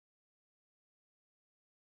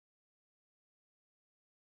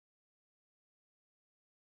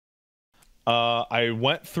I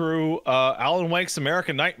went through Alan Wake's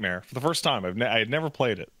American Nightmare for the first time. I had never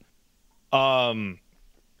played it.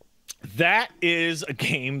 That is a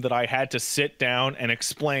game that I had to sit down and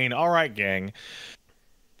explain. All right, gang,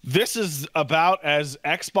 this is about as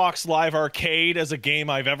Xbox Live Arcade as a game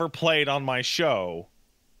I've ever played on my show.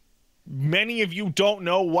 Many of you don't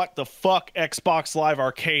know what the fuck Xbox Live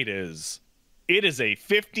Arcade is. It is a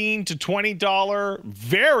 $15 to $20,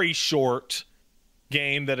 very short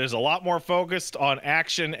game that is a lot more focused on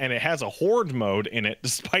action, and it has a horde mode in it,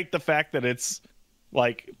 despite the fact that its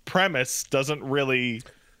like premise doesn't really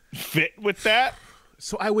fit with that.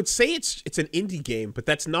 So I would say it's an indie game, but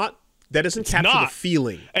that doesn't capture the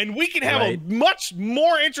feeling. And we can have a much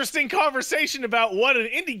more interesting conversation about what an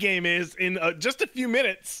indie game is in just a few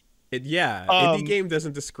minutes. Indie game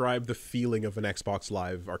doesn't describe the feeling of an Xbox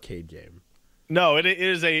Live Arcade game. No, it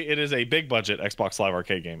is a big budget Xbox Live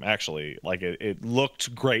Arcade game, actually. Like it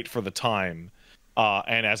looked great for the time.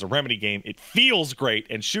 And as a Remedy game, it feels great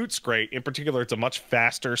and shoots great. In particular, it's a much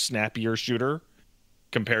faster, snappier shooter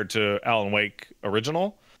compared to Alan Wake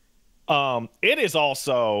original. It is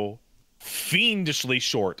also fiendishly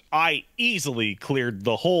short. I easily cleared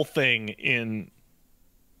the whole thing in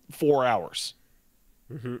 4 hours.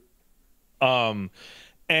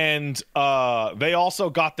 And they also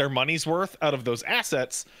got their money's worth out of those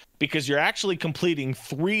assets, because you're actually completing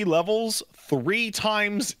 3 levels 3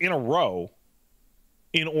 times in a row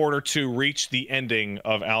in order to reach the ending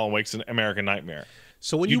of Alan Wake's American Nightmare.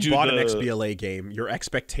 So when you bought an XBLA game, your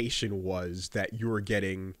expectation was that you were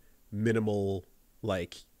getting minimal,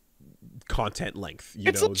 like, content length.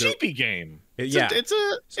 It's a cheapie game. It's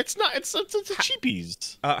a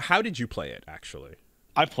cheapies. How did you play it, actually?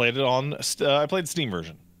 I played it on. I played the Steam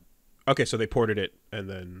version. Okay, so they ported it, and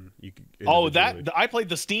then you. I played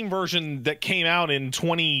the Steam version that came out in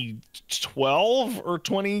 2012 or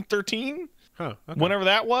 2013. Huh. Okay. Whenever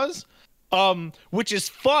that was, which is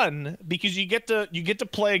fun because you get to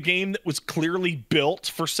play a game that was clearly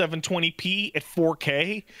built for 720p at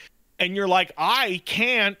 4K, and you're like, I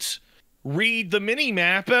can't read the mini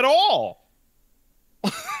map at all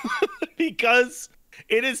because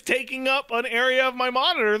it is taking up an area of my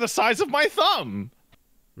monitor the size of my thumb.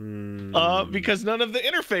 Because none of the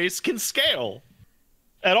interface can scale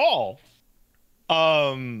at all.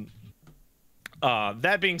 That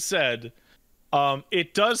being said,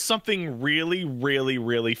 it does something really, really,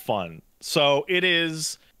 really fun. So it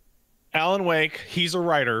is Alan Wake. He's a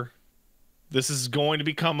writer. This is going to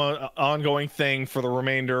become an ongoing thing for the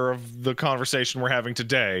remainder of the conversation we're having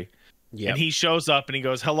today. Yep. And he shows up and he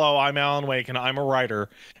goes, hello, I'm Alan Wake and I'm a writer,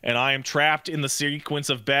 and I am trapped in the sequence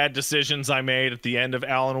of bad decisions I made at the end of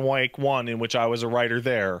Alan Wake 1, in which I was a writer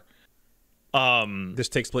there. This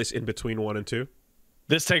takes place in between 1 and 2?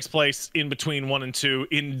 This takes place in between 1 and 2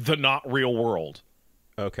 in the not real world.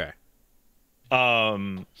 Okay.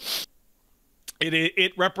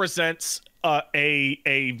 It represents a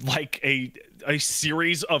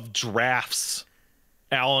series of drafts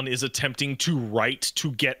Alan is attempting to write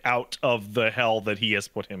to get out of the hell that he has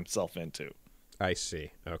put himself into. I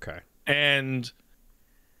see. Okay. And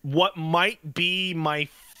what might be my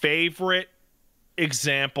favorite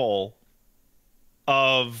example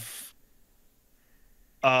of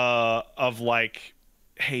like,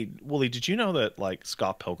 hey, Wooly, did you know that like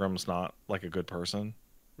Scott Pilgrim's not like a good person?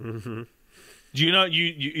 Mm-hmm. Do you know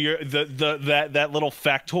you're that little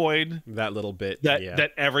factoid, that little bit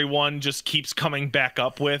that everyone just keeps coming back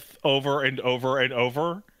up with over and over and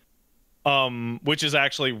over, which is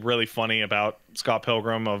actually really funny about Scott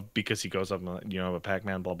Pilgrim because he goes up and, a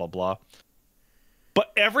Pac-Man, blah blah blah.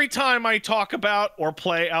 But every time I talk about or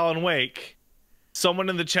play Alan Wake, someone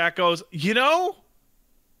in the chat goes,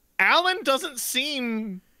 Alan doesn't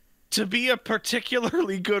seem to be a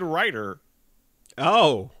particularly good writer.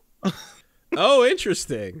 Oh. Oh,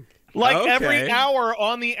 interesting. Like every hour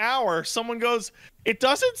on the hour, someone goes, it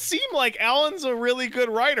doesn't seem like Alan's a really good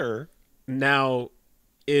writer. Now,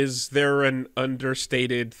 is there an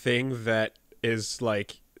understated thing that is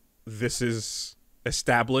like, this is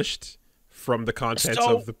established from the contents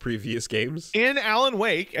of the previous games? In Alan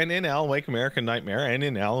Wake, and in Alan Wake American Nightmare, and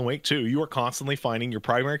in Alan Wake 2, you are constantly finding your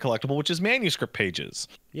primary collectible, which is manuscript pages.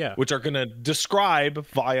 Yeah. Which are going to describe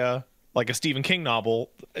via, like a Stephen King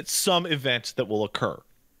novel, some event that will occur,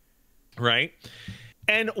 right?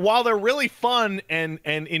 And while they're really fun and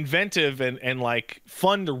inventive and like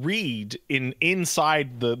fun to read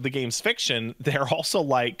inside the game's fiction, they're also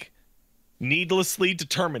like needlessly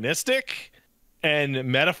deterministic and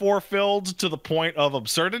metaphor filled to the point of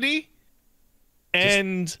absurdity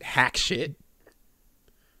and just hack shit.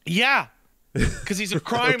 Yeah. because he's a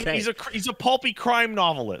crime. Okay. He's a pulpy crime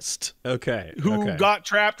novelist. Okay. Who okay. got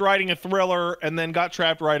trapped writing a thriller and then got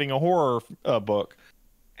trapped writing a horror book,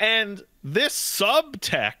 and this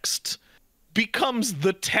subtext becomes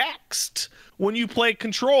the text when you play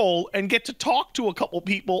Control and get to talk to a couple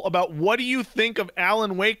people about what do you think of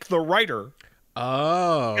Alan Wake, the writer.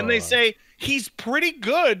 Oh. And they say he's pretty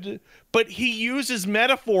good, but he uses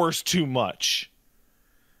metaphors too much.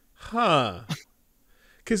 Huh.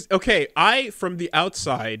 Because, okay, I, from the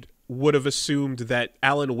outside, would have assumed that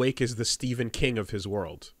Alan Wake is the Stephen King of his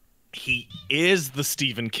world. He is the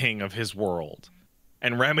Stephen King of his world.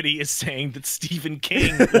 And Remedy is saying that Stephen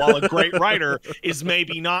King, while a great writer, is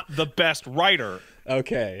maybe not the best writer.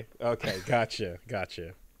 Okay. Gotcha.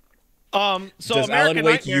 So Does American Alan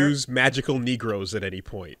Wake Nightmare, use magical Negroes at any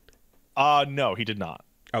point? no, he did not.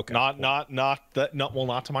 Okay. Not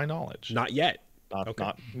to my knowledge. Not yet.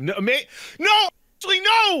 Actually,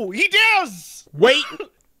 no, he does. Wait.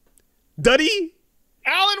 Duddy?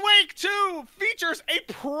 Alan Wake 2 features a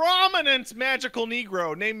prominent magical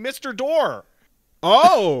Negro named Mr. Door.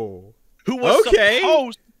 Oh. Who was okay.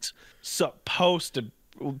 supposed to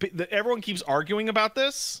everyone keeps arguing about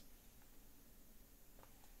this.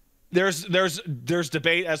 There's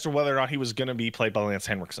debate as to whether or not he was going to be played by Lance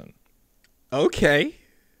Henriksen. Okay.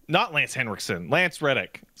 Not Lance Henriksen, Lance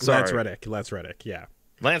Reddick. Sorry. Lance Reddick, yeah.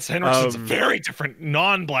 Lance Henriksen's a very different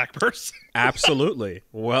non-black person. Absolutely.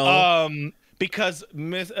 Well, because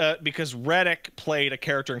Reddick played a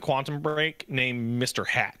character in Quantum Break named Mr.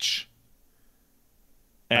 Hatch.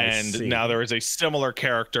 And now there is a similar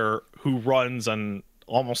character who runs an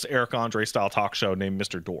almost Eric Andre style talk show named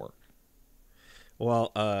Mr. Door.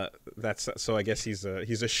 Well, that's so. I guess he's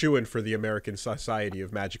a shoo-in for the American Society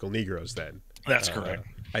of Magical Negroes. Then that's correct.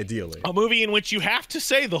 Ideally, a movie in which you have to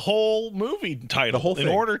say the whole movie title, the whole thing,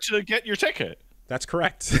 in order to get your ticket. That's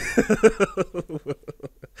correct.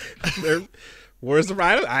 Where's the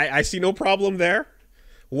ride? I see no problem there.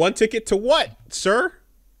 One ticket to what, sir?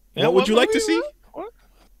 Yeah, what would you like to see?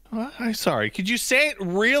 I'm sorry. Could you say it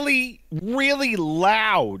really, really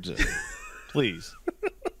loud, please?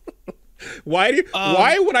 Why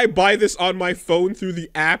when I buy this on my phone through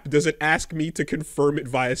the app does it ask me to confirm it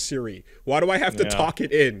via Siri? Why do I have to talk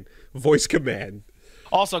it in? Voice command.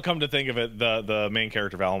 Also, come to think of it, the main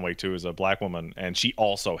character of Alan Wake 2 is a black woman, and she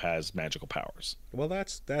also has magical powers. Well,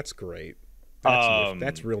 that's great.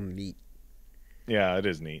 That's real neat. Yeah, it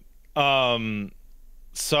is neat.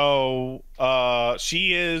 So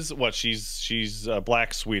she is what? She's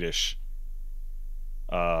Black Swedish.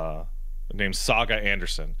 Named Saga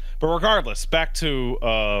Anderson. But regardless, back to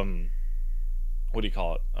what do you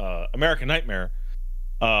call it? American Nightmare.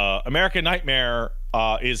 American Nightmare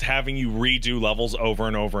is having you redo levels over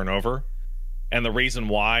and over and over. And the reason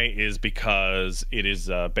why is because it is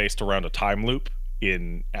based around a time loop.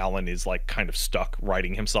 Alan is like kind of stuck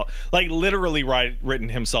writing himself, like literally written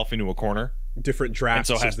himself into a corner. Different drafts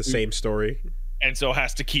of the same story. And so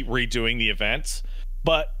has to keep redoing the events.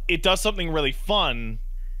 But it does something really fun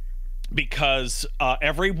because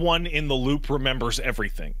everyone in the loop remembers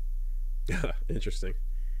everything. Interesting.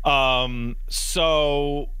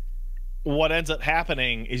 So what ends up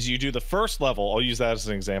happening is you do the first level. I'll use that as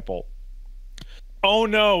an example. Oh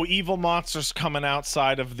no, evil monsters coming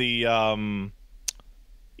outside of the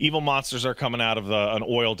evil monsters are coming out of an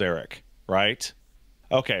oil derrick, right?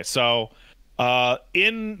 Okay, so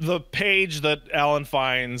in the page that Alan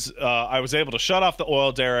finds, I was able to shut off the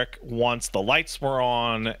oil derrick once the lights were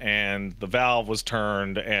on and the valve was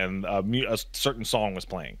turned and a certain song was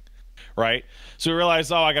playing, right? So we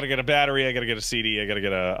realized, I got to get a battery, I got to get a CD, I got to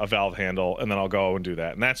get a valve handle, and then I'll go and do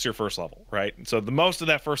that. And that's your first level, right? So the most of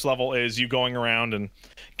that first level is you going around and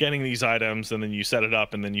getting these items, and then you set it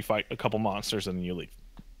up, and then you fight a couple monsters, and then you leave.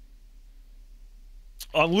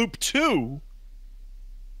 On loop 2,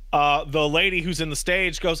 the lady who's in the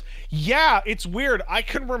stage goes, yeah, it's weird. I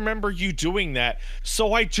can remember you doing that.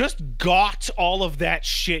 So I just got all of that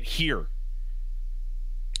shit here.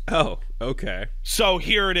 Oh, okay. So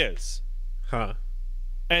here it is. Huh.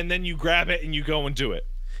 And then you grab it and you go and do it.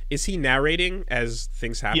 Is he narrating as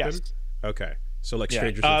things happen? Yes. Okay. So like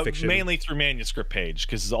Strangers in Fiction. Mainly through manuscript page,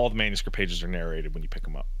 because all the manuscript pages are narrated when you pick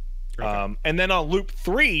them up. Okay. And then on loop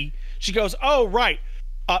 3, she goes, oh, right.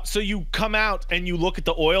 So you come out and you look at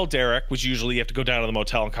the oil derrick, which usually you have to go down to the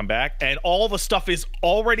motel and come back, and all the stuff is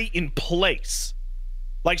already in place.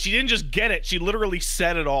 Like, she didn't just get it, she literally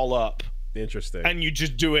set it all up. Interesting. And you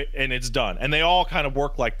just do it and it's done. And they all kind of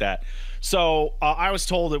work like that. So I was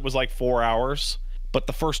told it was like 4 hours, but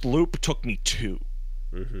the first loop took me 2.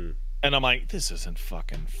 Mm-hmm. And I'm like, this isn't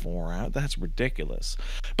fucking 4 hours. That's ridiculous.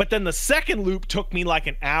 But then the second loop took me like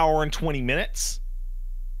an hour and 20 minutes.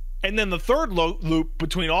 And then the third loop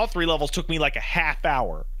between all 3 levels took me like a half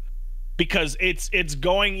hour. Because it's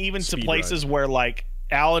going even to places where like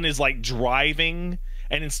Alan is like driving,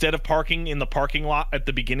 and instead of parking in the parking lot at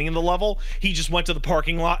the beginning of the level, he just went to the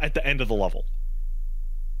parking lot at the end of the level.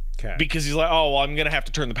 Okay. Because he's like, oh, well, I'm going to have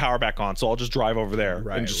to turn the power back on, so I'll just drive over there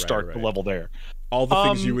and just start the level there. All the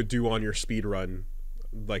things you would do on your speed run,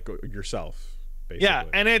 like yourself, basically. Yeah,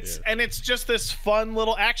 and it's just this fun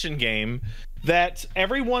little action game that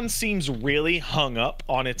everyone seems really hung up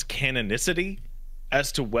on its canonicity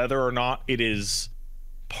as to whether or not it is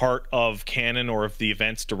part of canon or if the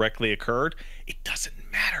events directly occurred. It doesn't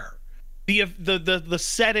matter. The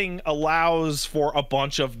setting allows for a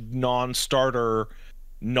bunch of non-starter,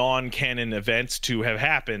 non-canon events to have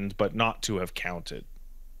happened, but not to have counted.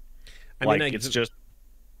 I mean, it's just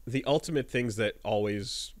the ultimate things that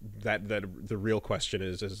always that the real question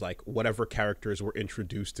is like whatever characters were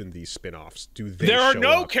introduced in these spin-offs, do they there are show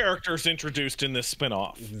no up? Characters introduced in this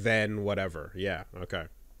spin-off. Then whatever. Yeah, okay.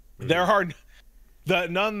 There are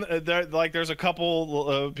there's a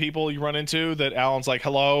couple people you run into that Alan's like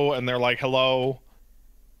hello, and they're like hello,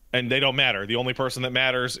 and they don't matter. The only person that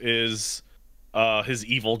matters is his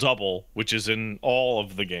evil double, which is in all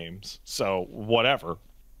of the games. So whatever.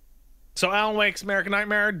 So Alan Wake's American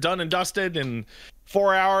Nightmare, done and dusted in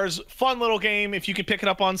 4 hours. Fun little game if you can pick it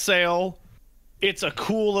up on sale. It's a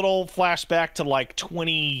cool little flashback to like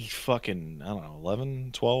 11,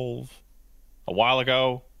 12, a while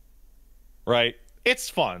ago. Right? It's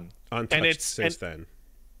fun. Untouched and it's since then.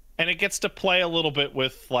 And it gets to play a little bit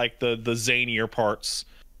with like the zanier parts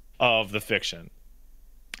of the fiction.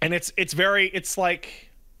 And it's like,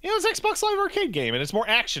 you know, it's Xbox Live Arcade game, and it's more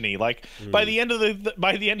actiony. Like by the end of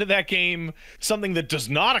that game, something that does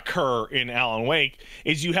not occur in Alan Wake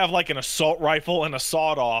is you have like an assault rifle and a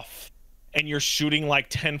sawed-off, and you're shooting like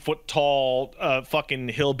 10-foot tall fucking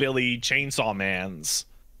hillbilly chainsaw mans.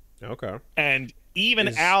 Okay. And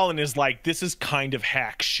even Alan is like, this is kind of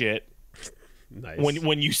hack shit. Nice.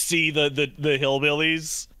 When you see the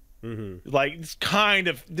hillbillies, like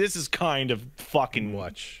this is kind of fucking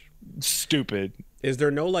much stupid. Is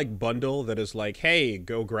there no like bundle that is like, hey,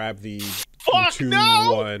 go grab the Fuck 2,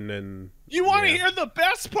 no! 1, and you want to hear the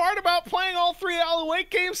best part about playing all 3 Alan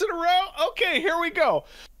Wake games in a row? Okay, here we go.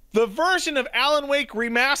 The version of Alan Wake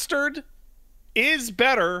Remastered is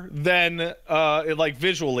better than like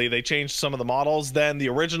visually. They changed some of the models than the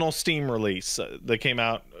original Steam release that came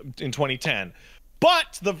out in 2010.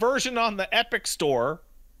 But the version on the Epic Store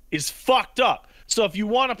is fucked up. So if you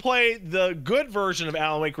want to play the good version of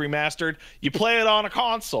Alan Wake Remastered, you play it on a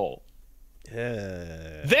console.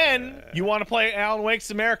 Then you want to play Alan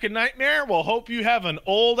Wake's American Nightmare? Well, hope you have an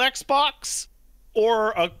old Xbox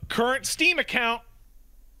or a current Steam account,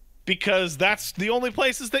 because that's the only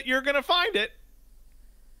places that you're going to find it.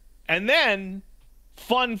 And then,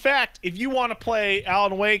 fun fact, if you want to play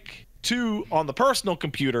Alan Wake 2 on the personal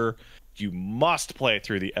computer, you must play it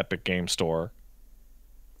through the Epic Game Store.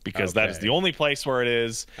 Because that is the only place where it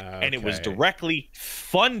is, and it was directly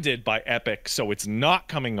funded by Epic, so it's not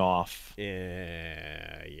coming off.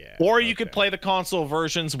 Yeah. Or you could play the console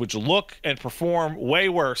versions, which look and perform way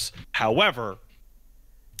worse. However,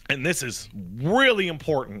 and this is really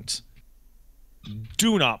important,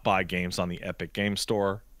 do not buy games on the Epic Game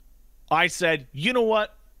Store. I said, you know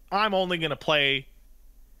what? I'm only going to play...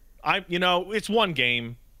 it's one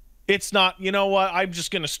game. It's not... You know what? I'm just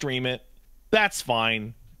going to stream it. That's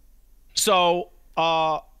fine. So,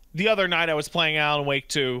 the other night I was playing Alan Wake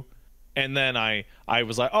 2, and then I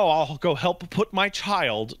was like, oh, I'll go help put my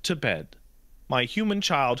child to bed. My human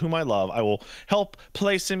child, whom I love. I will help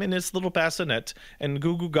place him in his little bassinet and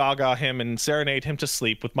goo goo gaga him and serenade him to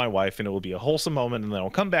sleep with my wife, and it will be a wholesome moment, and then I'll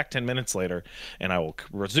come back 10 minutes later, and I will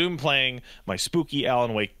resume playing my spooky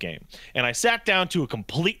Alan Wake game. And I sat down to a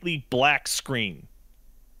completely black screen.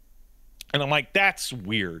 And I'm like, that's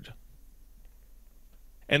weird.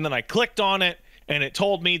 And then I clicked on it, and it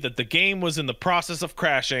told me that the game was in the process of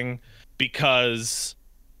crashing because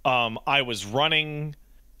I was running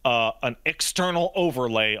an external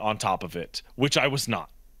overlay on top of it, which I was not.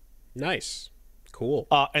 Nice. Cool.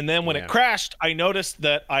 And then when it crashed, I noticed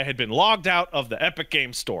that I had been logged out of the Epic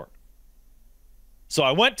Game Store. So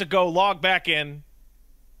I went to go log back in,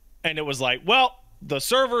 and it was like, well, the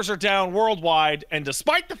servers are down worldwide, and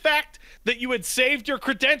despite the fact that you had saved your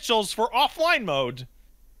credentials for offline mode,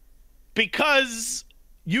 because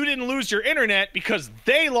you didn't lose your internet because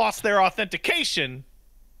they lost their authentication.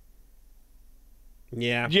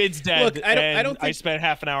 Yeah, it's dead. Look, I spent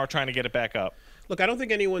half an hour trying to get it back up. Look, I don't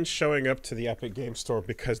think anyone's showing up to the Epic Game Store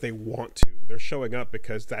because they want to. They're showing up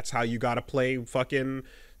because that's how you gotta play fucking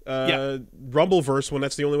WoolieVersus when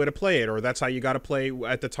that's the only way to play it, or that's how you gotta play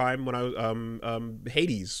at the time when I was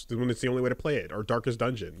Hades when it's the only way to play it, or Darkest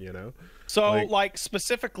Dungeon, you know? So like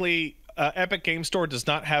specifically, Epic Game Store does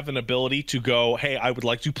not have an ability to go, hey, I would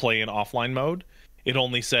like to play in offline mode. It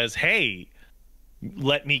only says, hey,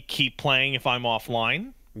 let me keep playing if I'm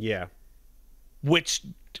offline. Yeah. Which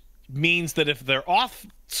means that if their off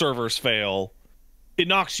servers fail, it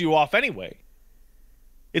knocks you off anyway.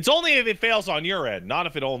 It's only if it fails on your end, not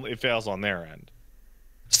if it fails on their end.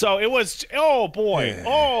 So it was, oh boy,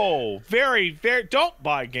 oh, very, very, don't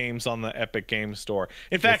buy games on the Epic Game Store.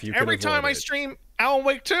 In fact, every time I stream Alan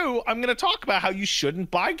Wake 2, I'm going to talk about how you shouldn't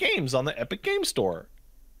buy games on the Epic Game Store.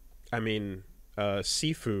 I mean,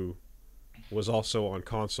 Sifu was also on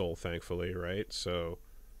console, thankfully, right? So,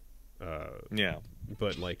 yeah.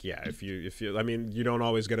 But like, yeah, if you, I mean, you don't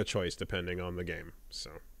always get a choice depending on the game.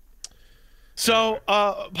 So,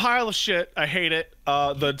 pile of shit. I hate it.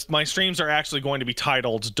 My streams are actually going to be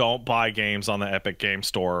titled "Don't Buy Games on the Epic Game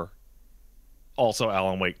Store." Also,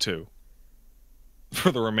 Alan Wake 2.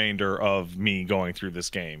 For the remainder of me going through this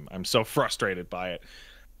game, I'm so frustrated by it.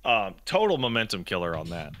 Total momentum killer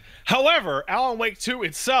on that. However, Alan Wake 2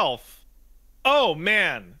 itself, oh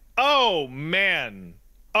man, oh man,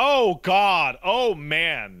 oh god, oh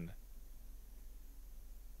man.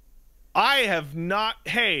 I have not,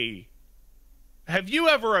 hey, have you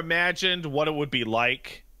ever imagined what it would be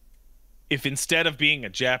like if instead of being a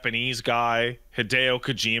Japanese guy, Hideo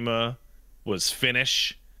Kojima was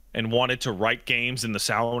Finnish and wanted to write games in the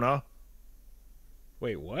sauna?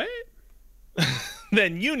 Wait, what?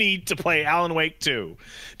 Then you need to play Alan Wake 2,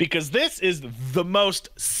 because this is the most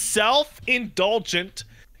self-indulgent,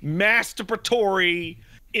 masturbatory,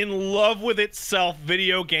 in love with itself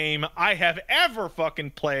video game I have ever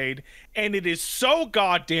fucking played, and it is so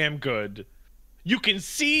goddamn good. You can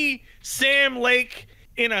see Sam Lake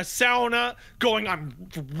in a sauna going, I'm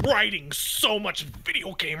writing so much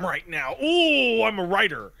video game right now. Ooh, I'm a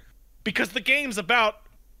writer. Because the game's about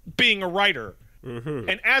being a writer. Mm-hmm.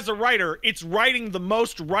 And as a writer, it's writing the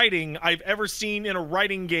most writing I've ever seen in a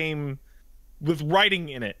writing game with writing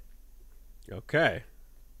in it. Okay.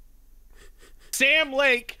 Sam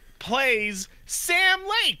Lake plays Sam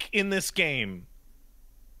Lake in this game.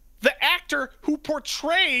 The actor who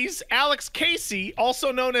portrays Alex Casey,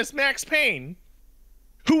 also known as Max Payne,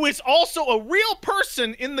 who is also a real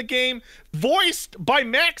person in the game, voiced by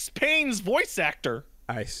Max Payne's voice actor.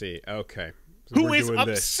 I see. Okay. So who is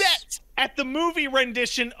upset at the movie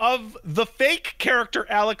rendition of the fake character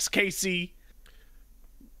Alex Casey.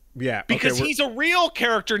 Yeah. Because he's a real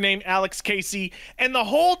character named Alex Casey, and the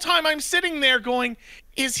whole time I'm sitting there going,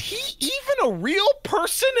 is he even a real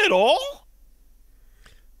person at all?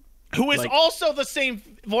 Who is also the same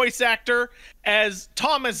voice actor as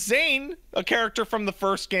Thomas Zane, a character from the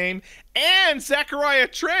first game, and Zachariah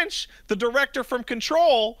Trench, the director from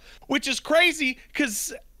Control, which is crazy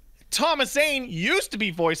because Thomas Zane used to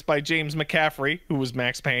be voiced by James McCaffrey, who was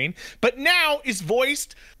Max Payne, but now is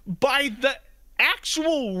voiced by the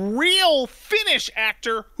actual real Finnish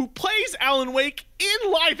actor who plays Alan Wake in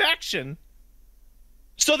live action,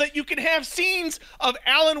 so that you can have scenes of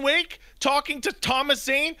Alan Wake talking to Thomas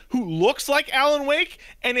Zane, who looks like Alan Wake,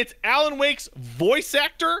 and it's Alan Wake's voice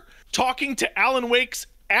actor talking to Alan Wake's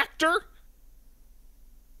actor.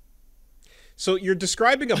 So you're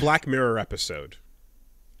describing a Black Mirror episode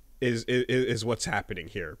is what's happening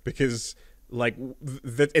here, because like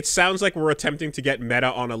it sounds like we're attempting to get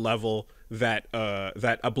meta on a level that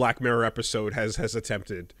that a Black Mirror episode has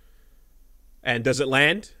attempted. And does it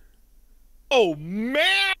land? Oh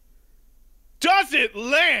man, does it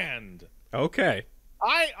land? Okay.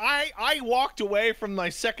 I walked away from my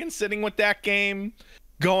second sitting with that game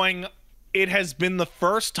going, it has been the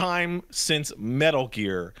first time since Metal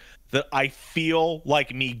Gear that I feel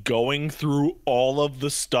like me going through all of the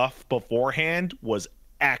stuff beforehand was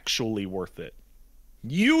actually worth it.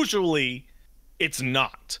 Usually, it's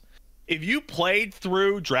not. If you played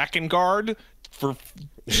through Drakengard for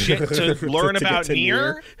shit to learn about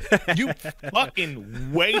Nier, you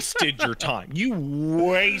fucking wasted your time. You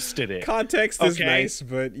wasted it. Context is nice,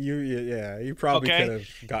 but you probably could have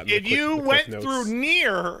gotten if you went through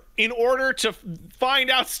Nier in order to find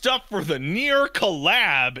out stuff for the Nier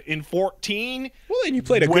collab in 14, well, then you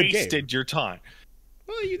played a good game. Wasted your time.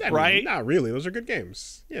 Well, right? Not really. Those are good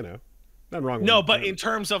games. You know. Nothing wrong with no, but in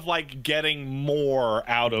terms of like getting more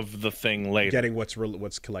out of the thing later, getting what's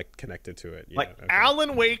connected to it, like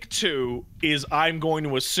Alan Wake 2 is, I'm going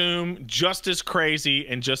to assume, just as crazy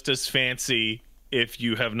and just as fancy if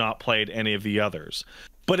you have not played any of the others.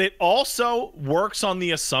 But it also works on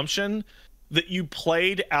the assumption that you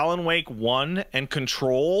played Alan Wake 1 and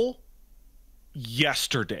Control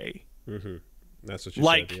yesterday. Mm-hmm. That's what you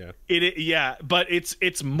said, yeah. Yeah, but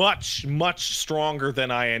it's much, much stronger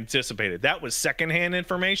than I anticipated. That was secondhand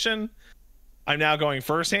information. I'm now going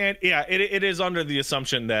firsthand. Yeah, it is under the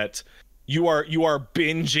assumption that you are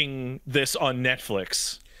binging this on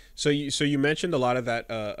Netflix. So you mentioned a lot of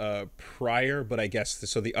that prior, but I guess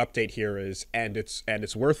the update here is and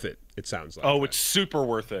it's worth it. It sounds like. Oh, it's super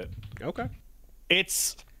worth it. Okay.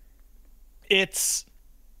 It's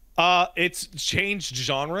changed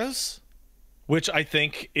genres, which I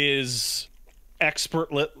think is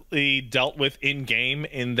expertly dealt with in game.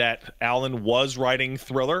 In that Alan was writing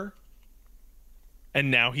thriller,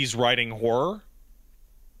 and now he's writing horror.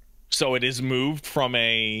 So it is moved from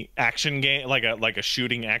a action game, like a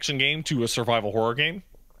shooting action game, to a survival horror game.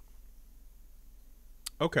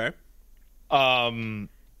 Okay. I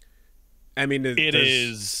mean, it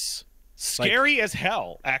is scary as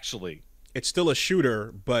hell, actually. It's still a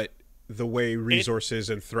shooter, but the way resources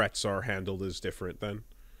and threats are handled is different then.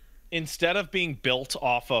 Instead of being built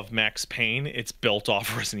off of Max Payne, it's built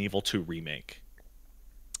off Resident Evil 2 Remake.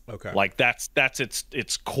 Okay. Like that's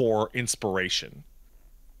its core inspiration.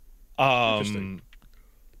 Interesting.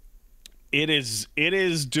 It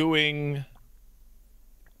is doing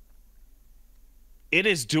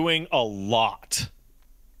a lot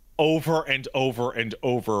over and over and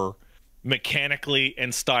over, mechanically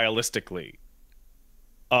and stylistically.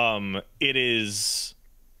 It is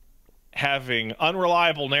having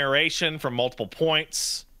unreliable narration from multiple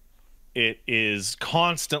points. It is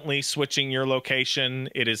constantly switching your location.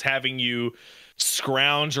 It is having you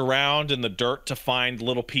scrounge around in the dirt to find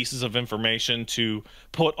little pieces of information to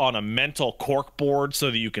put on a mental cork board so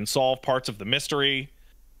that you can solve parts of the mystery.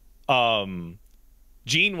 Gene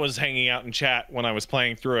was hanging out in chat when I was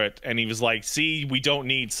playing through it, and he was like, see, we don't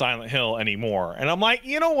need Silent Hill anymore. And I'm like,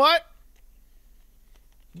 you know what?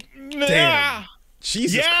 Damn.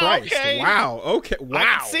 Jesus Christ. Okay. Wow. Okay. Wow.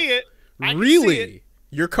 I can see it. Really? See it.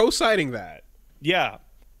 You're co-signing that? Yeah.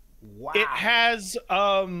 Wow. It has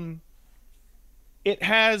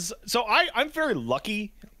so I'm very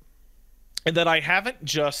lucky in that I haven't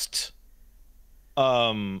just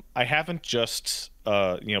played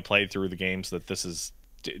through the games that this is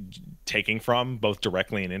taking from, both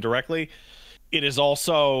directly and indirectly. It is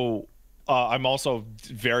also I'm also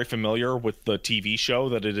very familiar with the TV show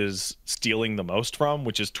that it is stealing the most from,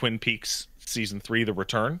 which is Twin Peaks Season 3 The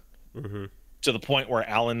Return. Mm-hmm. To the point where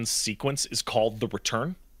Alan's sequence is called The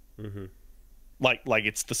Return. Mm-hmm. Like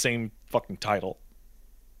it's the same fucking title.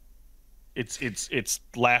 It's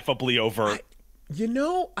laughably overt.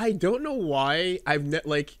 I don't know why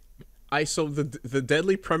so the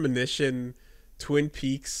Deadly Premonition Twin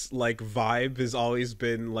Peaks like vibe has always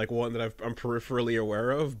been like one that I'm peripherally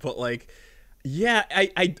aware of, but like yeah,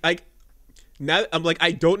 I now I'm like,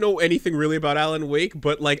 I don't know anything really about Alan Wake,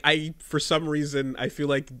 but like for some reason I feel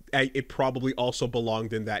like it probably also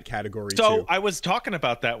belonged in that category too. So I was talking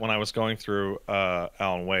about that when I was going through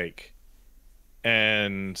Alan Wake,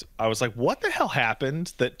 and I was like, what the hell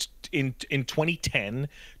happened that in 2010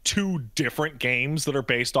 two different games that are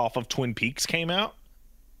based off of Twin Peaks came out?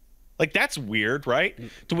 Like, that's weird, right?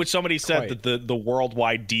 To which somebody said that the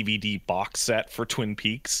worldwide DVD box set for Twin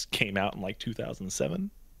Peaks came out in like 2007.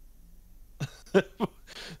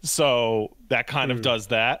 So that kind of does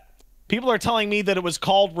that. People are telling me that it was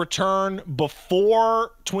called Return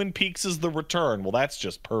before Twin Peaks is The Return. Well, that's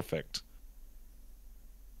just perfect.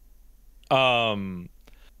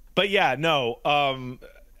 But yeah, no.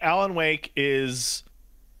 Alan Wake is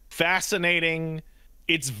fascinating.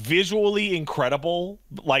 It's visually incredible,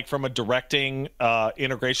 like from a directing,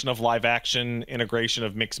 integration of live action, integration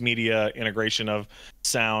of mixed media, integration of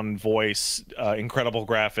sound, voice, incredible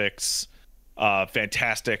graphics,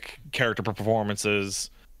 fantastic character performances.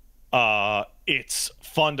 It's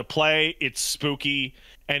fun to play, it's spooky,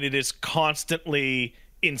 and it is constantly,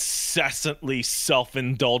 incessantly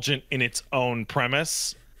self-indulgent in its own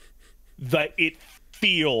premise, that it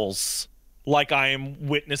feels like I am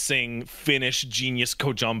witnessing Finnish genius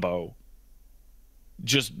Kojumbo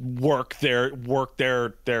just work their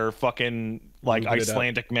fucking like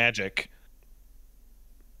Icelandic magic.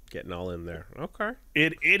 Getting all in there. Okay.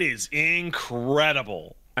 It is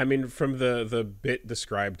incredible. I mean, from the bit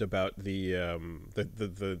described about the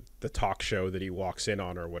talk show that he walks in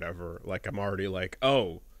on or whatever, like I'm already like,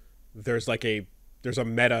 oh, there's a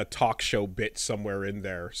meta talk show bit somewhere in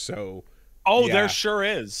there. So yeah, there sure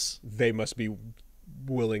is. They must be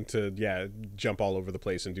willing to jump all over the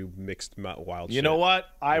place and do mixed wild shit. You know what?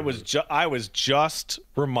 I was just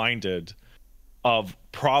reminded of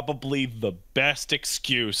probably the best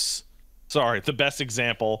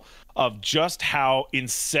example of just how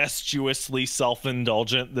incestuously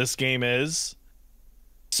self-indulgent this game is.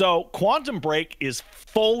 So Quantum Break is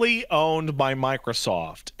fully owned by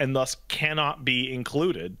Microsoft and thus cannot be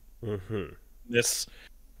included. This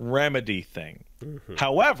Remedy thing.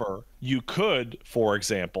 However, you could, for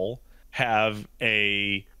example, have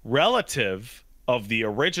a relative of the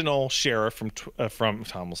original sheriff from I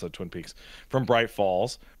almost said Twin Peaks, from Bright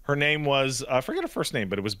Falls. Her name was, I forget her first name,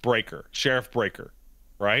 but it was Breaker, Sheriff Breaker,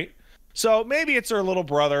 right? So maybe it's her little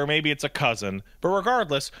brother, maybe it's a cousin, but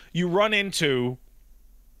regardless, you run into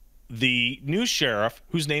the new sheriff,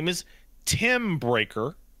 whose name is Tim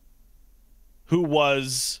Breaker, who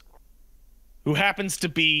happens to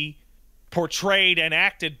be portrayed and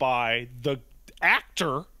acted by the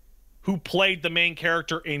actor who played the main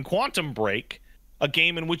character in Quantum Break, a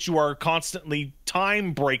game in which you are constantly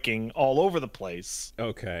time breaking all over the place.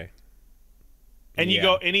 Okay. And you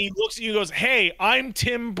go, and he looks at you and goes, "Hey, I'm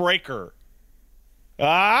Tim Breaker."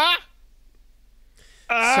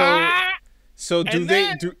 So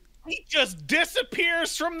he just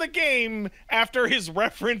disappears from the game after his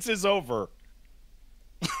reference is over.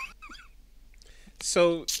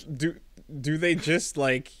 So do they just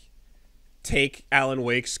like take Alan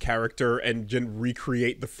Wake's character and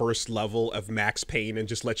recreate the first level of Max Payne and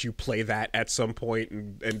just let you play that at some point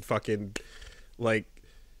and fucking like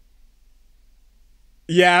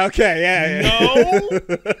No.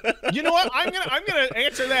 You know what? I'm gonna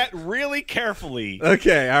answer that really carefully.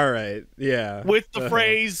 Okay, all right. Yeah. With the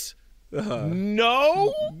phrase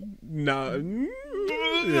no.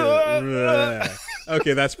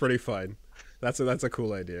 Okay, that's pretty fun. That's a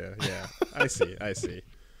cool idea. Yeah. I see.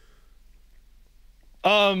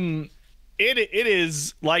 It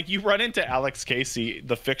is like you run into Alex Casey,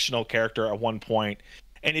 the fictional character, at one point,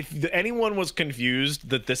 and if anyone was confused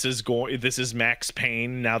that this is Max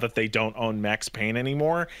Payne now that they don't own Max Payne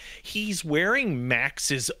anymore, he's wearing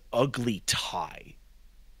Max's ugly tie.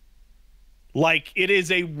 Like, it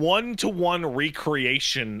is a one-to-one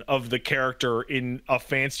recreation of the character in a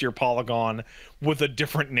fancier polygon with a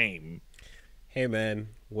different name. Hey man,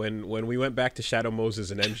 when we went back to Shadow Moses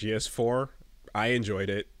and MGS4, I enjoyed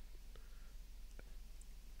it.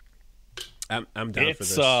 I'm down for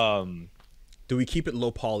this. Do we keep it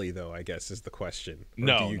low poly though, I guess is the question. Or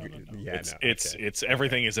no. Yeah, it's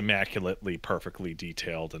everything is immaculately perfectly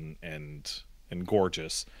detailed and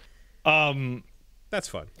gorgeous. That's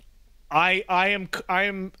fun. I am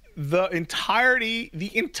the entirety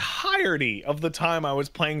of the time I was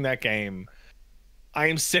playing that game, I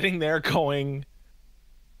am sitting there going,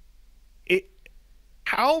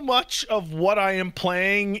 how much of what I am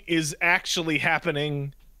playing is actually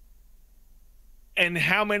happening, and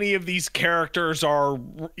how many of these characters are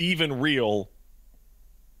even real?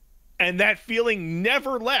 And that feeling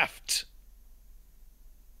never left.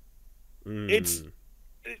 I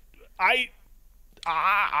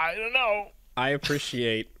don't know. I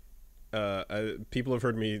appreciate people have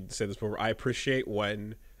heard me say this before. I appreciate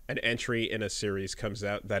when an entry in a series comes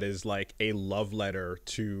out that is like a love letter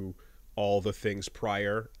to all the things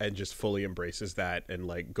prior and just fully embraces that and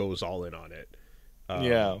like goes all in on it.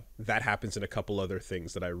 That happens in a couple other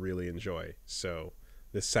things that I really enjoy. So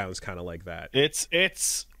this sounds kind of like that.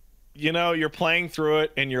 It's you're playing through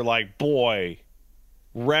it and you're like, boy,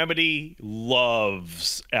 Remedy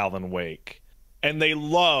loves Alan Wake. And they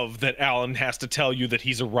love that Alan has to tell you that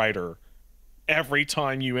he's a writer every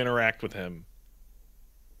time you interact with him.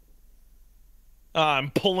 I'm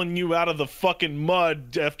pulling you out of the fucking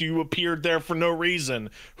mud after you appeared there for no reason.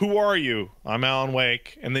 Who are you? I'm Alan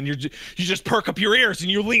Wake. And then you just perk up your ears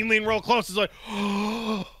and you lean real close. It's like,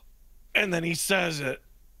 oh. And then he says it.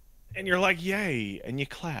 And you're like, yay. And you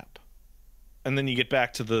clap. And then you get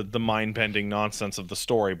back to the mind-bending nonsense of the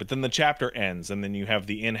story. But then the chapter ends, and then you have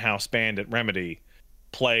the in-house band at Remedy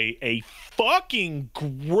play a fucking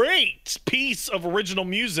great piece of original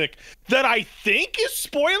music that I think is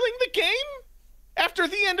spoiling the game after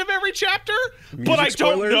the end of every chapter, but I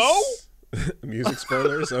don't know. Music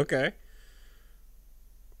spoilers, okay.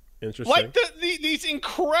 Interesting. Like these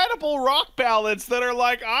incredible rock ballads that are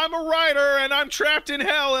like, I'm a writer and I'm trapped in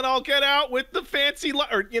hell and I'll get out with the fancy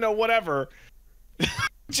or whatever.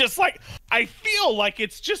 Just like, I feel like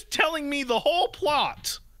it's just telling me the whole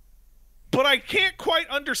plot, but I can't quite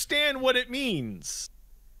understand what it means.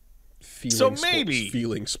 So maybe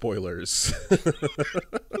feeling spoilers.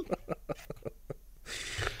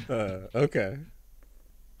 Okay.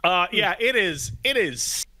 Yeah, it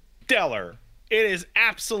is stellar. It is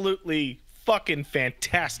absolutely fucking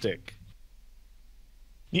fantastic.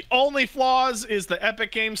 The only flaws is the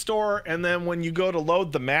Epic Game Store, and then when you go to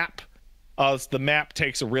load the map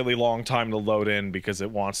takes a really long time to load in because it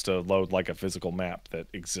wants to load like a physical map that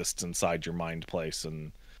exists inside your mind place,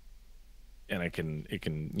 and it can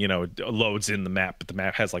it loads in the map, but the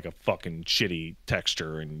map has like a fucking shitty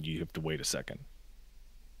texture, and you have to wait a second.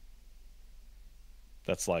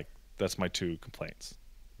 That's my 2 complaints.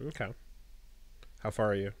 Okay. How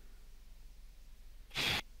far are you?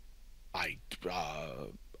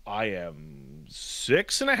 I am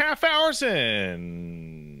 6.5 hours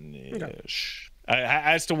in ish. Okay.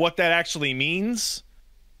 As to what that actually means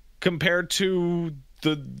compared to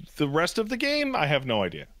the rest of the game, I have no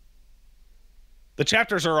idea. The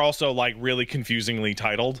chapters are also like really confusingly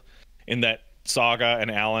titled, in that Saga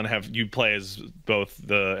and Alan you play as both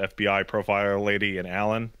the FBI profiler lady and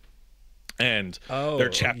Alan, and their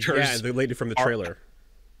chapters. Yeah, the lady from the trailer.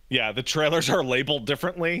 The trailers are labeled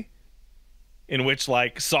differently, in which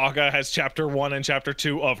like Saga has chapter 1 and chapter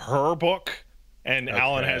 2 of her book, and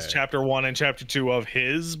Alan has chapter 1 and chapter 2 of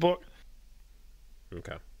his book.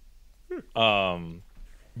 Okay.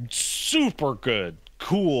 Super good,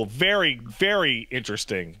 cool, very, very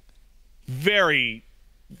interesting, very,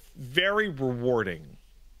 very rewarding,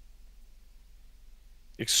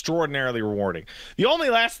 extraordinarily rewarding. The only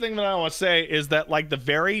last thing that I want to say is that like the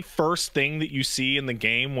very first thing that you see in the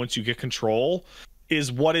game once you get control is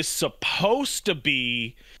what is supposed to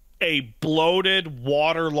be a bloated,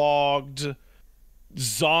 waterlogged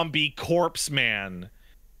zombie corpse man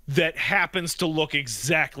that happens to look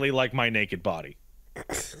exactly like my naked body.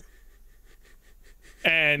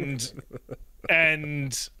 and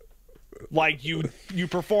like you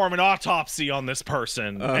perform an autopsy on this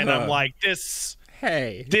person, and I'm like, this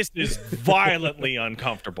is violently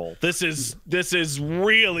uncomfortable. This is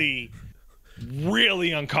really,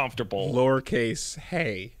 really uncomfortable. Lowercase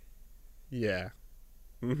hey. Yeah.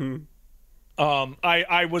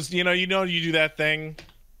 I was, you do that thing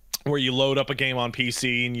where you load up a game on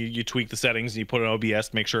PC and you tweak the settings and you put an OBS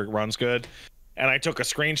to make sure it runs good. And I took a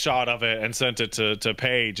screenshot of it and sent it to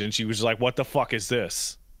Paige, and she was like, "What the fuck is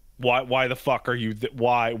this? Why the fuck are you?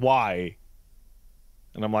 Why?"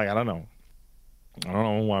 And I'm like, I don't know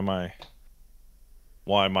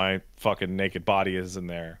why my fucking naked body is in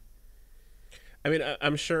there. I mean,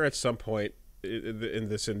 I'm sure at some point in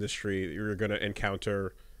this industry you're going to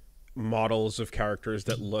encounter models of characters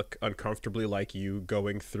that look uncomfortably like you,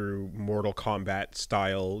 going through Mortal Kombat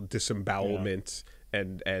style disembowelment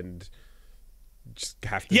and just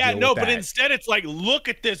have to deal with that. But instead it's like, look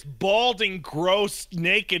at this balding, gross,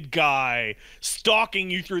 naked guy stalking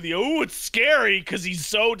you through the, it's scary because he's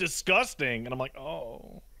so disgusting. And I'm like,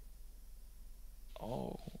 oh,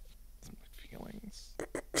 that's my feelings.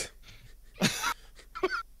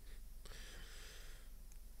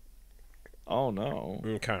 Oh no.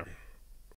 Okay.